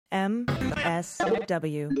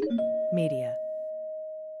MSW Media.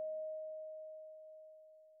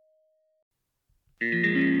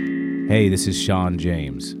 Hey, this is Sean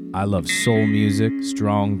James. I love soul music,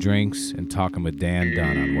 strong drinks, and talking with Dan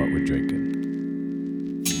Dunn on what we're drinking.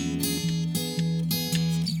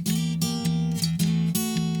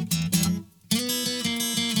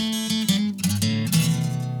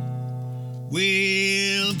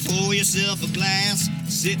 Well, pour yourself a glass,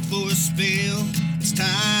 sit for a spell. It's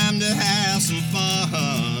time to have some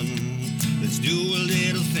fun. Let's do a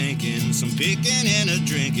little thinking, some picking and a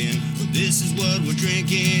drinking. Well, this is what we're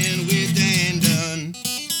drinking with Dan Dunn.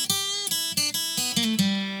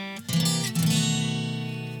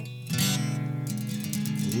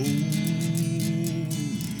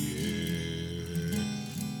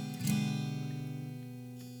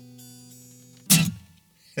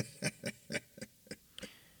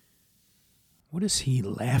 What is he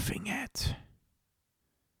laughing at?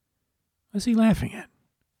 What is he laughing at?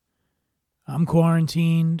 I'm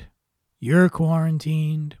quarantined. You're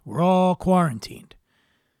quarantined. We're all quarantined.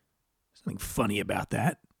 Something funny about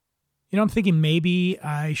that. You know, I'm thinking maybe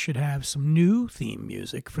I should have some new theme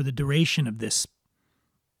music for the duration of this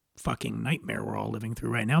fucking nightmare we're all living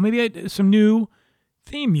through right now. Maybe some new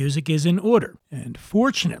theme music is in order. And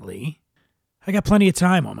fortunately, I got plenty of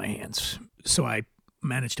time on my hands. So I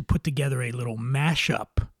managed to put together a little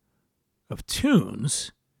mashup of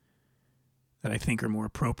tunes that I think are more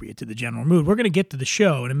appropriate to the general mood. We're going to get to the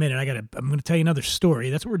show in a minute. I'm going to tell you another story.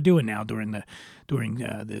 That's what we're doing now during the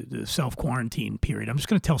self-quarantine period. I'm just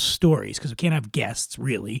going to tell stories because we can't have guests,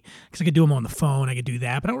 really, because I could do them on the phone. I could do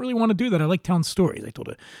that, but I don't really want to do that. I like telling stories. I told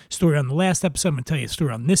a story on the last episode. I'm going to tell you a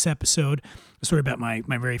story on this episode, a story about my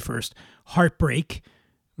very first heartbreak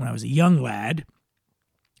when I was a young lad,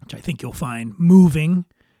 which I think you'll find moving,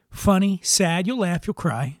 funny, sad. You'll laugh, you'll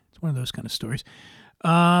cry. It's one of those kind of stories.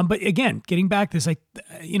 But again, getting back to this, I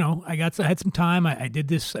had some time. I did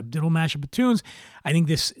this. I did a little mashup of tunes. I think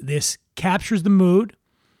this captures the mood.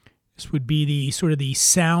 This would be the sort of the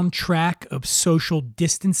soundtrack of social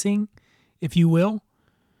distancing, if you will.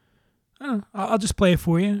 I'll just play it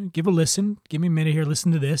for you. Give a listen. Give me a minute here.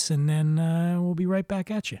 Listen to this, and then we'll be right back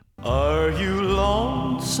at you. Are you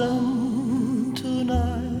lonesome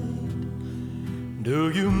tonight? Do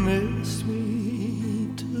you miss me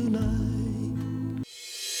tonight?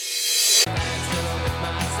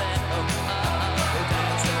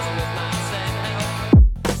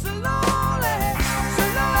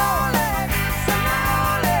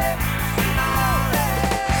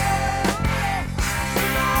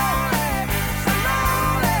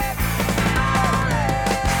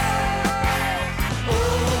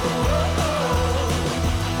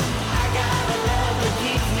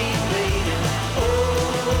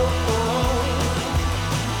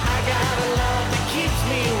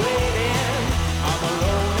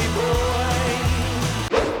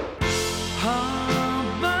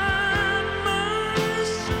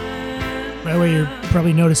 By the way, you're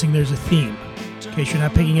probably noticing there's a theme. In case you're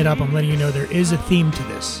not picking it up, I'm letting you know there is a theme to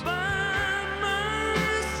this.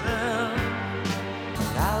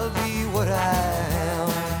 I'll be what I am,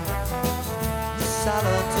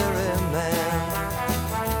 solitary man.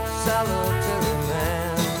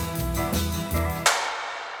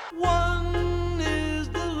 One is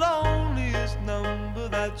the loneliest number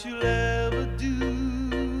that you'll ever do.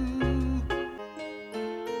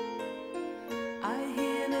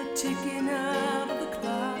 Ticking out of the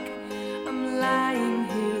clock, I'm lying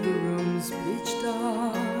here, the room's pitch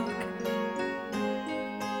dark.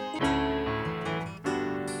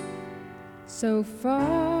 So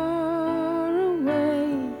far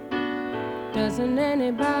away, doesn't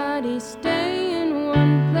anybody stay in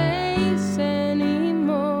one place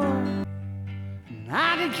anymore?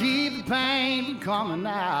 I can keep the pain from coming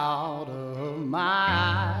out of my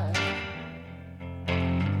eyes.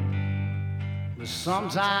 But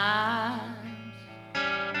sometimes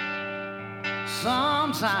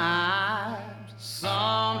I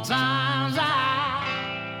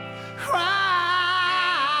cry.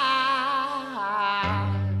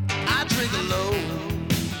 I drink alone,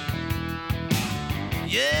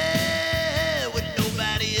 yeah, with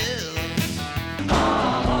nobody else.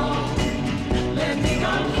 Oh, let me go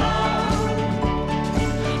home.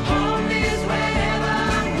 Home is wherever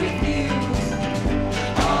I'm with you.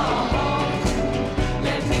 Oh,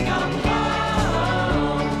 let me go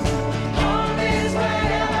home. Home is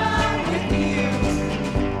wherever I'm with you.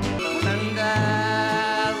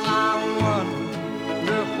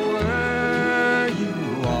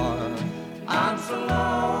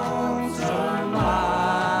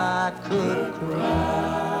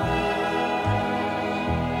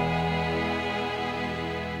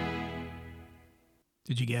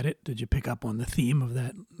 Did you get it? Did you pick up on the theme of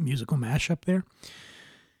that musical mashup there?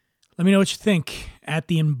 Let me know what you think at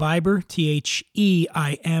The Imbiber,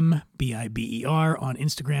 TheImbiber on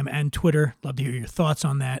Instagram and Twitter. Love to hear your thoughts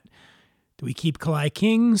on that. Do we keep Kalai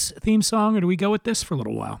King's theme song, or do we go with this for a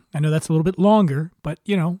little while? I know that's a little bit longer, but,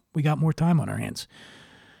 we got more time on our hands.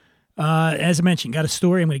 As I mentioned, got a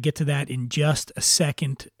story. I'm going to get to that in just a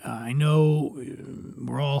second. I know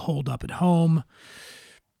we're all holed up at home.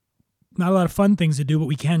 Not a lot of fun things to do, but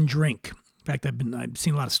we can drink. In fact, I've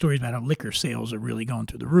seen a lot of stories about how liquor sales are really going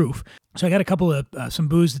through the roof. So I got a couple of some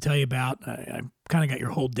booze to tell you about. I kind of got your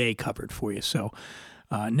whole day covered for you. So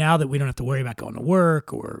now that we don't have to worry about going to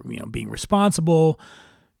work or being responsible,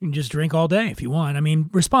 you can just drink all day if you want. I mean,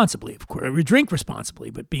 responsibly, of course. We drink responsibly,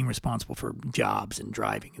 but being responsible for jobs and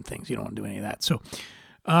driving and things, you don't want to do any of that. So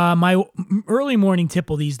my early morning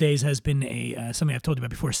tipple these days has been something I've told you about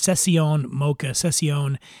before, Session Mocha.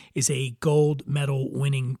 Session is a gold medal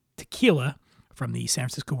winning tequila from the San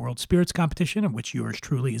Francisco World Spirits Competition, of which yours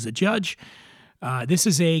truly is a judge. This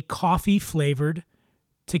is a coffee-flavored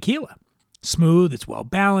tequila. Smooth, it's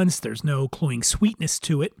well-balanced, there's no cloying sweetness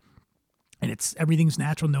to it, and everything's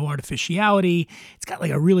natural, no artificiality. It's got like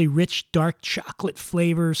a really rich, dark chocolate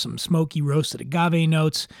flavor, some smoky roasted agave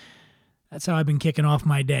notes. That's how I've been kicking off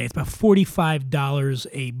my day. It's about $45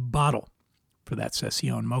 a bottle for that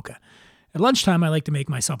Session Mocha. At lunchtime, I like to make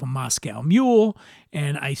myself a Moscow Mule,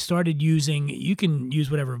 and I started using, you can use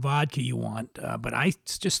whatever vodka you want, but I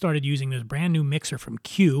just started using this brand new mixer from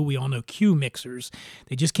Q. We all know Q mixers.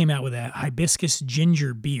 They just came out with a hibiscus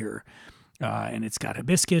ginger beer, and it's got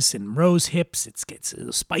hibiscus and rose hips. It's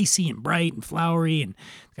spicy and bright and flowery, and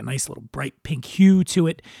a nice little bright pink hue to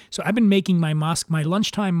it. So I've been making my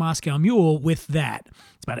lunchtime Moscow Mule with that.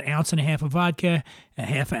 It's about 1.5 ounces of vodka, a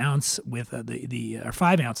half ounce with or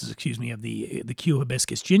 5 ounces, of the Q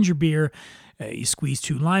hibiscus ginger beer. You squeeze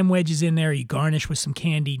 2 lime wedges in there. You garnish with some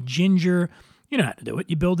candied ginger. You know how to do it.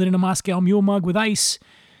 You build it in a Moscow Mule mug with ice.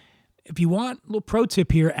 If you want, a little pro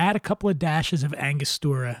tip here: add a couple of dashes of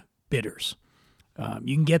Angostura bitters.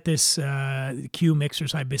 You can get this Q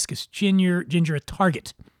Mixers hibiscus ginger at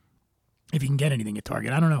Target, if you can get anything at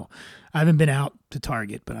Target. I don't know. I haven't been out to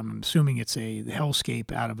Target, but I'm assuming it's the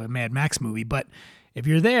hellscape out of a Mad Max movie. But if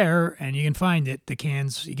you're there and you can find it, the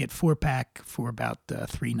cans, you get 4-pack for about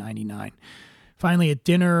 $3.99. Finally, at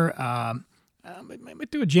dinner, I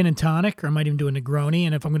might do a gin and tonic, or I might even do a Negroni.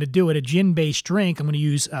 And if I'm going to do it, a gin-based drink, I'm going to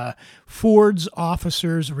use Ford's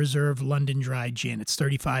Officers Reserve London Dry Gin. It's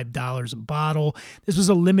 $35 a bottle. This was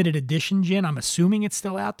a limited edition gin. I'm assuming it's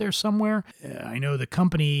still out there somewhere. I know the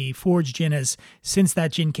company Ford's Gin has, since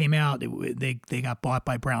that gin came out, they got bought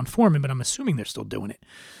by Brown-Forman, but I'm assuming they're still doing it.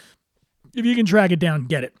 If you can track it down,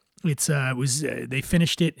 get it. They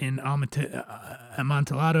finished it in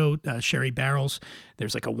Amontillado sherry barrels.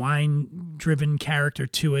 There's like a wine-driven character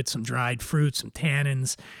to it, some dried fruits, some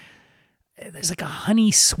tannins. There's like a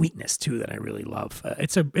honey sweetness too that I really love.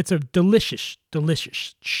 It's a delicious. I'm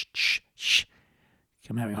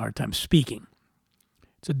having a hard time speaking.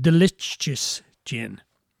 It's a delicious gin,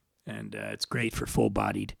 and it's great for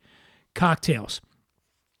full-bodied cocktails.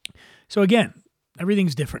 So again,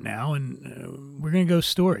 everything's different now, and we're going to go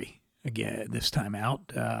story again this time out.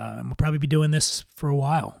 And we'll probably be doing this for a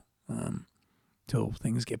while until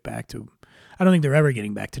things get back to, I don't think they're ever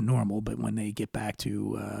getting back to normal, but when they get back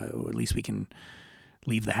to, or at least we can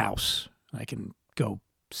leave the house. I can go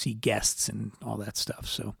see guests and all that stuff.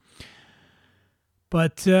 So,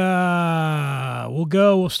 but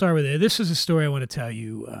we'll start with it. This is a story I want to tell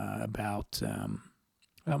you about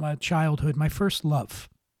my childhood, my first love.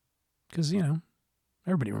 Because,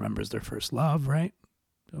 everybody remembers their first love, right?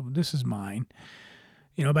 So this is mine.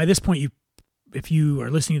 By this point, if you are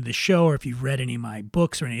listening to the show, or if you've read any of my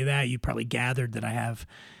books or any of that, you probably gathered that I have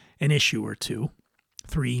an issue or 2,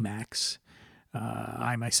 3 max.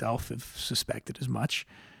 I myself have suspected as much.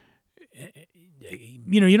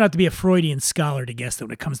 You don't have to be a Freudian scholar to guess that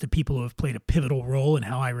when it comes to people who have played a pivotal role in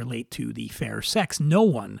how I relate to the fair sex, no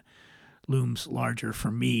one looms larger for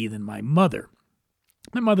me than my mother.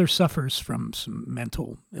 My mother suffers from some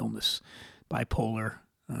mental illness, bipolar.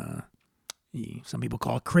 Some people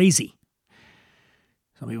call it crazy.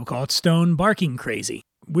 Some people call it stone barking crazy.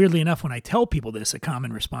 Weirdly enough, when I tell people this, a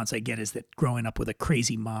common response I get is that growing up with a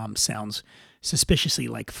crazy mom sounds suspiciously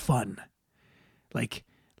like fun. Like,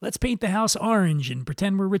 let's paint the house orange and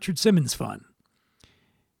pretend we're Richard Simmons fun.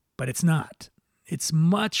 But it's not. It's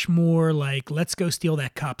much more like, let's go steal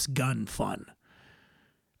that cop's gun fun.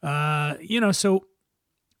 So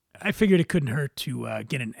I figured it couldn't hurt to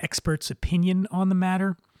get an expert's opinion on the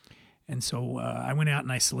matter. And so I went out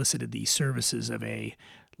and I solicited the services of a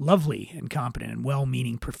lovely and competent and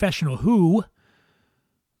well-meaning professional who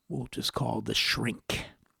we'll just call the Shrink.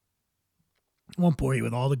 I won't bore you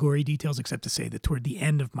with all the gory details except to say that toward the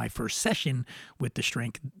end of my first session with the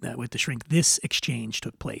Shrink, this exchange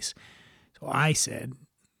took place. So I said,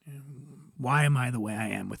 "Why am I the way I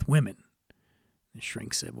am with women?" The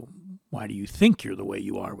Shrink said, "Well, why do you think you're the way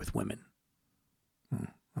you are with women?"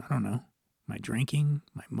 "I don't know. My drinking,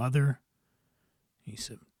 my mother." He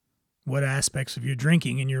said, "What aspects of your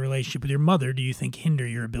drinking and your relationship with your mother do you think hinder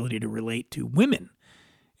your ability to relate to women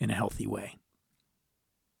in a healthy way?"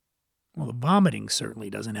 "Well, the vomiting certainly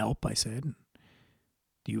doesn't help," I said.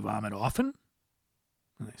 "Do you vomit often?"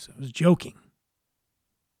 And I said, "I was joking."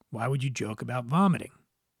 "Why would you joke about vomiting?"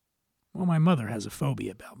 "Well, my mother has a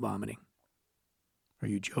phobia about vomiting." "Are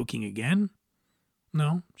you joking again?"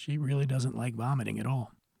 "No, she really doesn't like vomiting at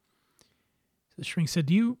all." So the Shrink said,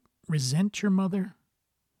 "Do you resent your mother?"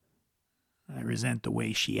 "I resent the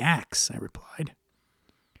way she acts," I replied.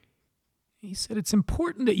 He said, "It's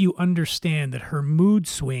important that you understand that her mood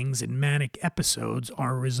swings and manic episodes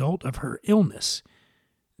are a result of her illness.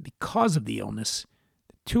 Because of the illness,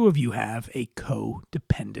 the two of you have a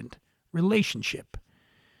codependent relationship."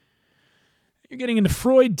 "You're getting into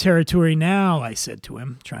Freud territory now," I said to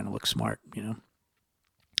him, trying to look smart,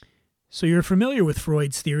 "So you're familiar with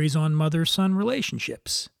Freud's theories on mother-son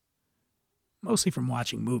relationships?" "Mostly from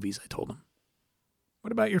watching movies," I told him.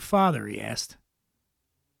 "What about your father?" he asked.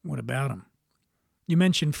 "What about him?" "You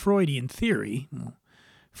mentioned Freudian theory. Well,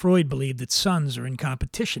 Freud believed that sons are in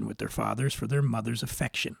competition with their fathers for their mother's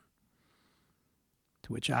affection."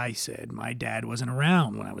 To which I said, "My dad wasn't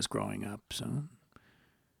around when I was growing up, so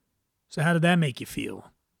how did that make you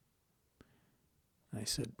feel?" I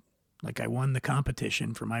said, "Like I won the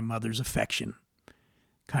competition for my mother's affection.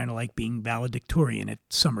 Kind of like being valedictorian at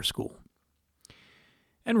summer school."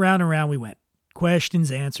 And round we went.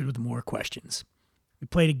 Questions answered with more questions. We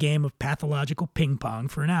played a game of pathological ping pong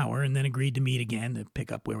for an hour and then agreed to meet again to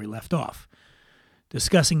pick up where we left off,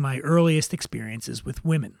 discussing my earliest experiences with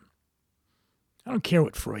women. I don't care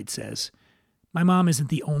what Freud says. My mom isn't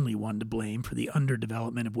the only one to blame for the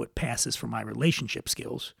underdevelopment of what passes for my relationship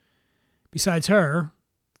skills. Besides her,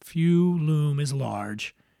 few loom as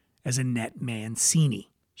large as Annette Mancini.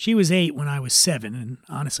 She was 8 when I was 7, and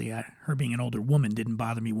honestly, her being an older woman didn't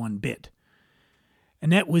bother me one bit.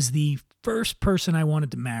 Annette was the first person I wanted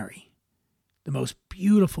to marry, the most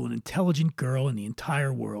beautiful and intelligent girl in the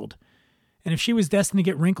entire world. And if she was destined to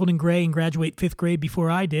get wrinkled and gray and graduate 5th grade before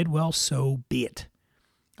I did, well, so be it.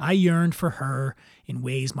 I yearned for her in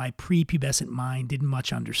ways my prepubescent mind didn't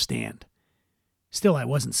much understand. Still, I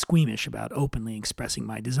wasn't squeamish about openly expressing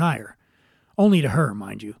my desire. Only to her,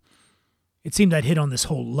 mind you. It seemed I'd hit on this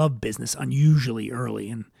whole love business unusually early,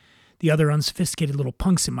 and the other unsophisticated little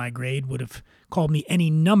punks in my grade would have called me any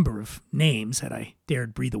number of names had I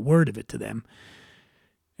dared breathe a word of it to them.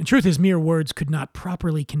 In truth, is mere words could not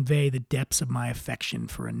properly convey the depths of my affection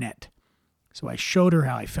for Annette. So I showed her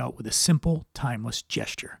how I felt with a simple, timeless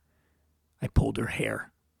gesture. I pulled her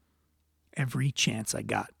hair. Every chance I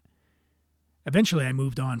got. Eventually, I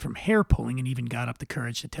moved on from hair pulling and even got up the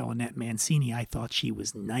courage to tell Annette Mancini I thought she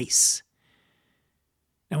was nice.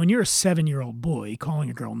 Now, when you're a 7-year-old boy, calling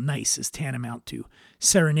a girl nice is tantamount to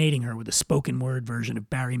serenading her with a spoken word version of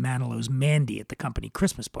Barry Manilow's Mandy at the company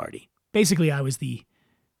Christmas party. Basically, I was the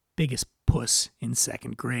biggest puss in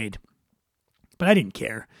 2nd grade. But I didn't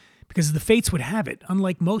care, because as the fates would have it,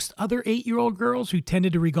 unlike most other 8-year-old girls who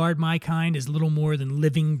tended to regard my kind as little more than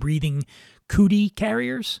living, breathing cootie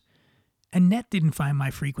carriers, Annette didn't find my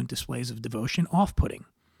frequent displays of devotion off-putting.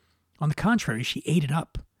 On the contrary, she ate it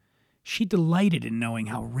up. She delighted in knowing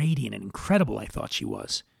how radiant and incredible I thought she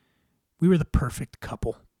was. We were the perfect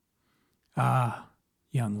couple. Ah,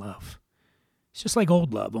 young love. It's just like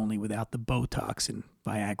old love, only without the Botox and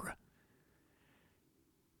Viagra.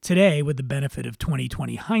 Today, with the benefit of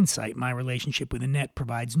 20/20 hindsight, my relationship with Annette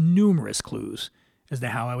provides numerous clues as to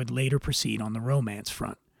how I would later proceed on the romance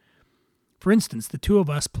front. For instance, the two of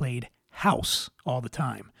us played house all the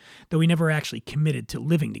time, though we never actually committed to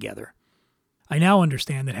living together. I now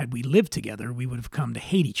understand that had we lived together, we would have come to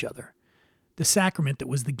hate each other. The sacrament that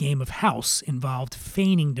was the game of house involved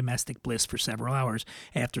feigning domestic bliss for several hours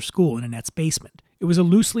after school in Annette's basement. It was a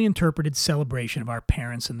loosely interpreted celebration of our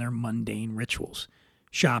parents and their mundane rituals.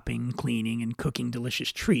 Shopping, cleaning, and cooking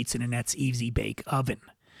delicious treats in Annette's easy bake oven.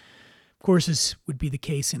 Of course, as would be the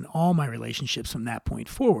case in all my relationships from that point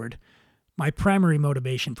forward, my primary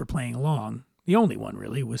motivation for playing along, the only one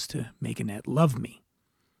really, was to make Annette love me.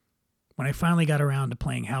 When I finally got around to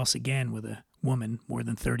playing house again with a woman more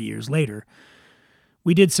than 30 years later,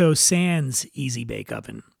 we did so sans easy bake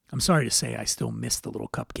oven. I'm sorry to say I still miss the little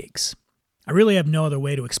cupcakes. I really have no other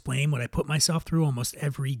way to explain what I put myself through almost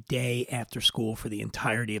every day after school for the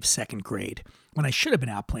entirety of second grade, when I should have been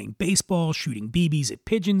out playing baseball, shooting BBs at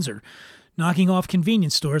pigeons, or knocking off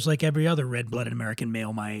convenience stores like every other red-blooded American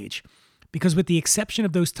male my age. Because with the exception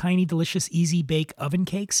of those tiny, delicious, easy-bake oven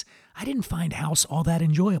cakes, I didn't find house all that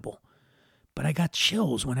enjoyable. But I got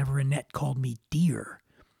chills whenever Annette called me dear,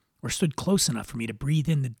 or stood close enough for me to breathe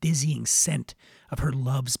in the dizzying scent of her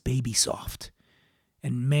Love's Baby Soft.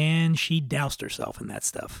 And man, she doused herself in that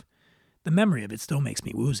stuff. The memory of it still makes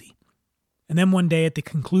me woozy. And then one day, at the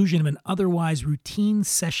conclusion of an otherwise routine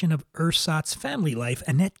session of Ersatz family life,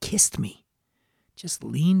 Annette kissed me. Just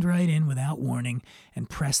leaned right in without warning and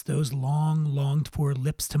pressed those long, longed-for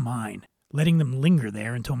lips to mine, letting them linger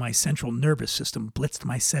there until my central nervous system blitzed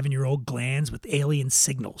my 7-year-old glands with alien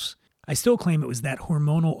signals. I still claim it was that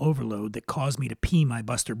hormonal overload that caused me to pee my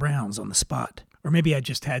Buster Browns on the spot. Or maybe I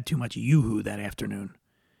just had too much yoo-hoo that afternoon.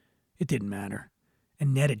 It didn't matter.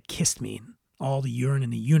 Annette had kissed me, and all the urine in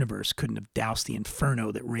the universe couldn't have doused the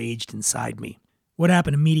inferno that raged inside me. What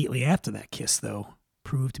happened immediately after that kiss, though,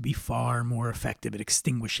 proved to be far more effective at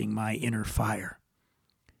extinguishing my inner fire.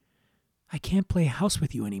 "I can't play house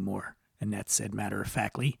with you anymore," Annette said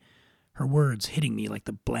matter-of-factly, her words hitting me like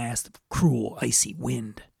the blast of cruel, icy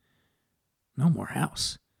wind. No more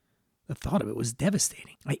house. The thought of it was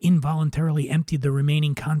devastating. I involuntarily emptied the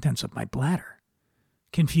remaining contents of my bladder.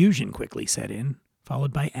 Confusion quickly set in,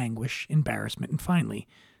 followed by anguish, embarrassment, and finally,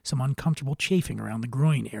 some uncomfortable chafing around the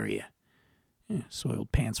groin area.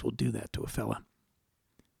 Soiled pants will do that to a fella.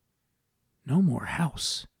 No more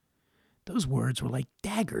house. Those words were like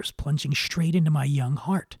daggers plunging straight into my young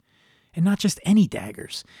heart. And not just any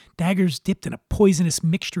daggers. Daggers dipped in a poisonous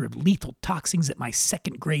mixture of lethal toxins that my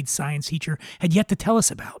second-grade science teacher had yet to tell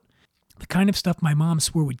us about. The kind of stuff my mom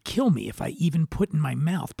swore would kill me if I even put in my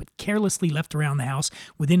mouth, but carelessly left around the house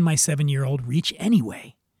within my 7-year-old reach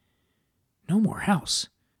anyway. No more house.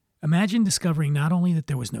 Imagine discovering not only that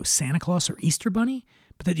there was no Santa Claus or Easter Bunny,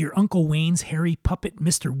 but that your Uncle Wayne's hairy puppet,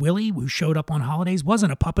 Mr. Willie, who showed up on holidays,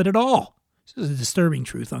 wasn't a puppet at all. This is a disturbing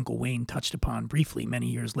truth Uncle Wayne touched upon briefly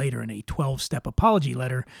many years later in a 12-step apology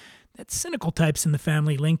letter that cynical types in the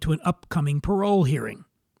family linked to an upcoming parole hearing.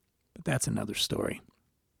 But that's another story.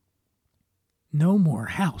 No more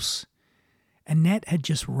house. Annette had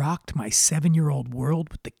just rocked my 7-year-old world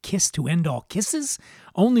with the kiss to end all kisses,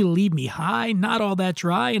 only to leave me high, not all that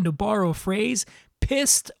dry, and to borrow a phrase,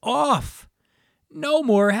 pissed off. No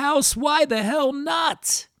more house, why the hell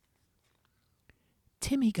not?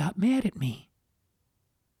 Timmy got mad at me.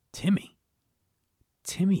 Timmy?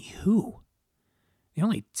 Timmy who? The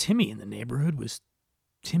only Timmy in the neighborhood was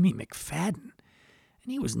Timmy McFadden,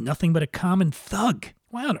 and he was nothing but a common thug.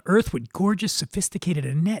 Why on earth would gorgeous, sophisticated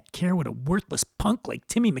Annette care what a worthless punk like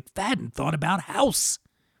Timmy McFadden thought about house?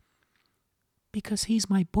 Because he's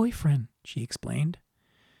my boyfriend, she explained.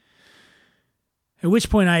 At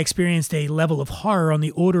which point I experienced a level of horror on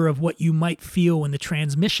the order of what you might feel when the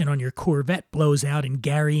transmission on your Corvette blows out in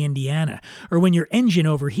Gary, Indiana, or when your engine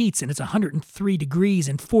overheats and it's 103 degrees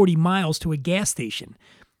and 40 miles to a gas station.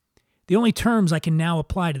 The only terms I can now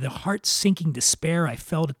apply to the heart-sinking despair I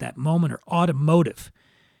felt at that moment are automotive.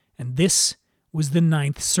 And this was the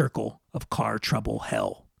 9th circle of car trouble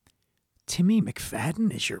hell. Timmy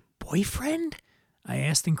McFadden is your boyfriend? I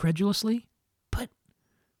asked incredulously.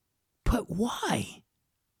 But why?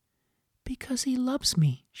 Because he loves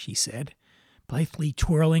me, she said, blithely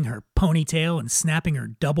twirling her ponytail and snapping her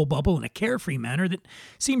double bubble in a carefree manner that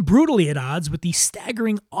seemed brutally at odds with the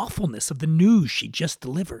staggering awfulness of the news she just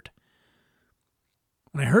delivered.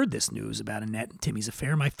 When I heard this news about Annette and Timmy's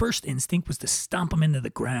affair, my first instinct was to stomp him into the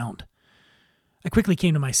ground. I quickly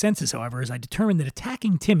came to my senses, however, as I determined that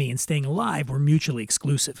attacking Timmy and staying alive were mutually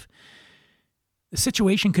exclusive. The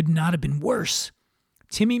situation could not have been worse.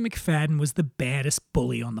 Timmy McFadden was the baddest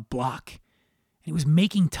bully on the block, and he was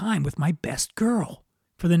making time with my best girl.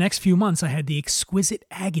 For the next few months, I had the exquisite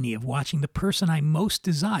agony of watching the person I most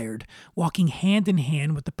desired walking hand in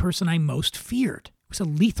hand with the person I most feared. It was a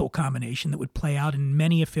lethal combination that would play out in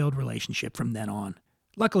many a failed relationship from then on.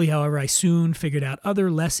 Luckily, however, I soon figured out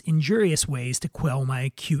other less injurious ways to quell my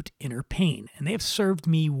acute inner pain, and they have served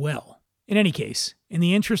me well. In any case, in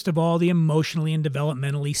the interest of all the emotionally and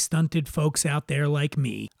developmentally stunted folks out there like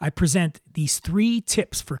me, I present these 3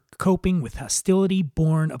 tips for coping with hostility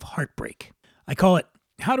born of heartbreak. I call it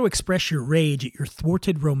How to Express Your Rage at Your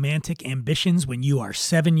Thwarted Romantic Ambitions When You Are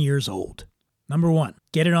 7 Years Old. Number 1,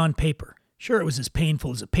 get it on paper. Sure, it was as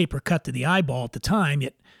painful as a paper cut to the eyeball at the time,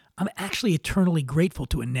 yet I'm actually eternally grateful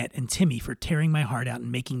to Annette and Timmy for tearing my heart out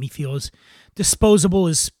and making me feel as disposable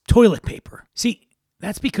as toilet paper. See,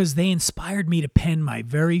 That's because they inspired me to pen my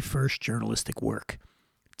very first journalistic work.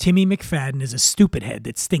 Timmy McFadden is a stupid head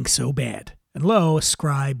that stinks so bad. And lo, a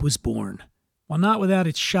scribe was born. While not without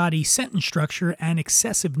its shoddy sentence structure and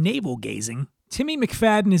excessive navel-gazing, Timmy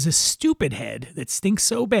McFadden is a stupid head that stinks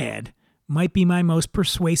so bad might be my most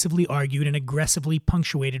persuasively argued and aggressively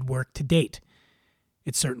punctuated work to date.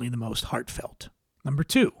 It's certainly the most heartfelt. Number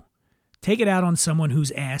 2, take it out on someone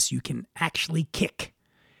whose ass you can actually kick.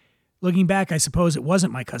 Looking back, I suppose it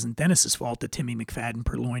wasn't my cousin Dennis's fault that Timmy McFadden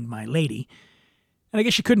purloined my lady, and I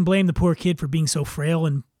guess you couldn't blame the poor kid for being so frail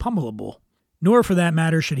and pummelable. Nor, for that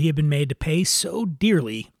matter, should he have been made to pay so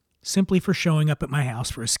dearly simply for showing up at my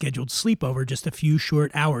house for a scheduled sleepover just a few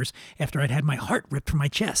short hours after I'd had my heart ripped from my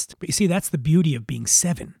chest. But you see, that's the beauty of being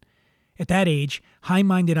 7. At that age,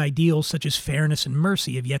 high-minded ideals such as fairness and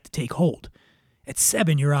mercy have yet to take hold. At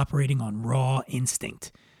 7, you're operating on raw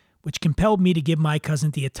instinct, which compelled me to give my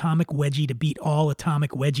cousin the atomic wedgie to beat all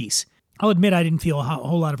atomic wedgies. I'll admit I didn't feel a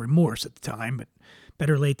whole lot of remorse at the time, but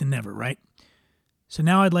better late than never, right? So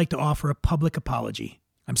now I'd like to offer a public apology.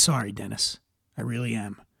 I'm sorry, Dennis. I really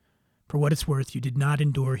am. For what it's worth, you did not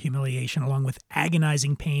endure humiliation along with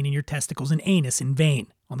agonizing pain in your testicles and anus in vain.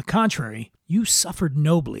 On the contrary, you suffered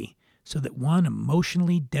nobly so that one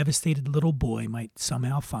emotionally devastated little boy might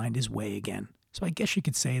somehow find his way again. So I guess you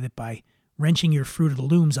could say that by wrenching your Fruit of the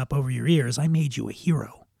Looms up over your ears, I made you a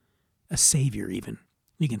hero. A savior, even.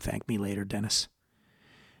 You can thank me later, Dennis.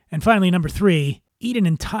 And finally, number 3, eat an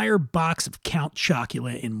entire box of Count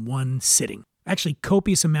Chocula in one sitting. Actually,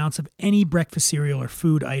 copious amounts of any breakfast cereal or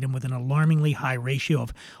food item with an alarmingly high ratio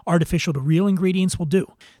of artificial to real ingredients will do.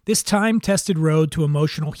 This time-tested road to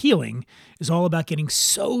emotional healing is all about getting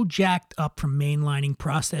so jacked up from mainlining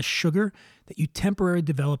processed sugar that you temporarily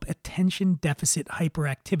develop attention deficit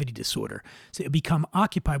hyperactivity disorder. So you'll become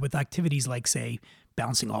occupied with activities like, say,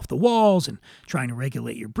 bouncing off the walls and trying to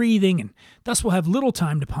regulate your breathing, and thus will have little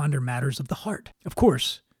time to ponder matters of the heart. Of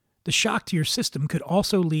course, the shock to your system could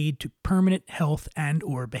also lead to permanent health and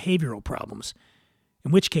or behavioral problems,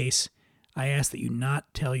 in which case, I ask that you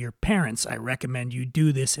not tell your parents I recommend you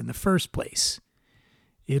do this in the first place.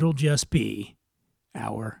 It'll just be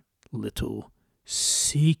our little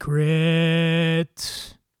secret.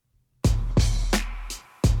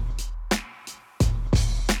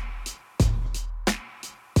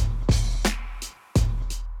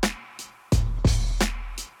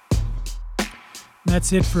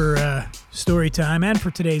 That's it for story time and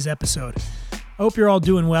for today's episode. I hope you're all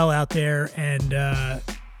doing well out there, and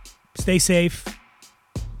stay safe.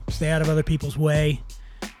 Stay out of other people's way.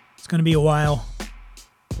 It's going to be a while.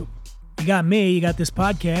 You got me. You got this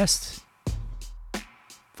podcast.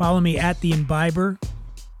 Follow me at The Imbiber.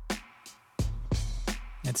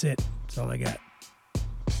 That's it. That's all I got.